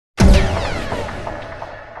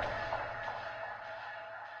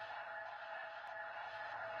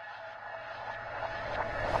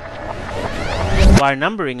Wire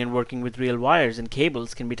numbering and working with real wires and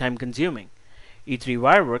cables can be time consuming. E3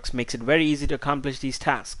 WireWorks makes it very easy to accomplish these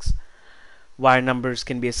tasks. Wire numbers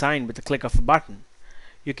can be assigned with the click of a button.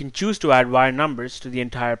 You can choose to add wire numbers to the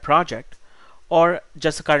entire project or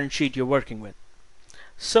just the current sheet you're working with.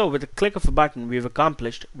 So with the click of a button, we've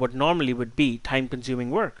accomplished what normally would be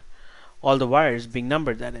time-consuming work. All the wires being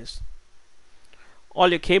numbered, that is.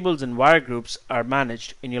 All your cables and wire groups are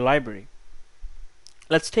managed in your library.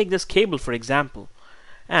 Let's take this cable for example,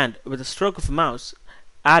 and with a stroke of a mouse,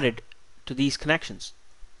 add it to these connections.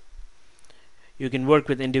 You can work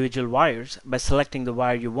with individual wires by selecting the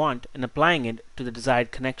wire you want and applying it to the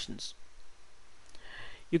desired connections.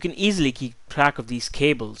 You can easily keep track of these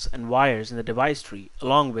cables and wires in the device tree,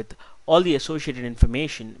 along with all the associated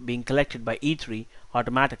information being collected by E3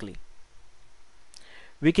 automatically.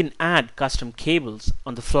 We can add custom cables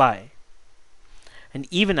on the fly, and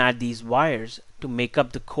even add these wires to make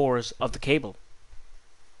up the cores of the cable.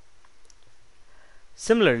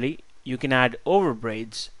 Similarly, you can add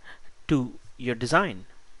overbraids to your design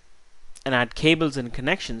and add cables and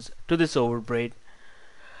connections to this overbraid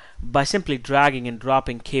by simply dragging and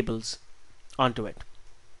dropping cables onto it.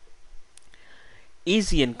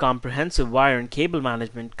 Easy and comprehensive wire and cable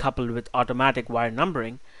management coupled with automatic wire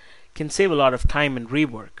numbering can save a lot of time and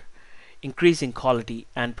rework, increasing quality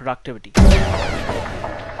and productivity.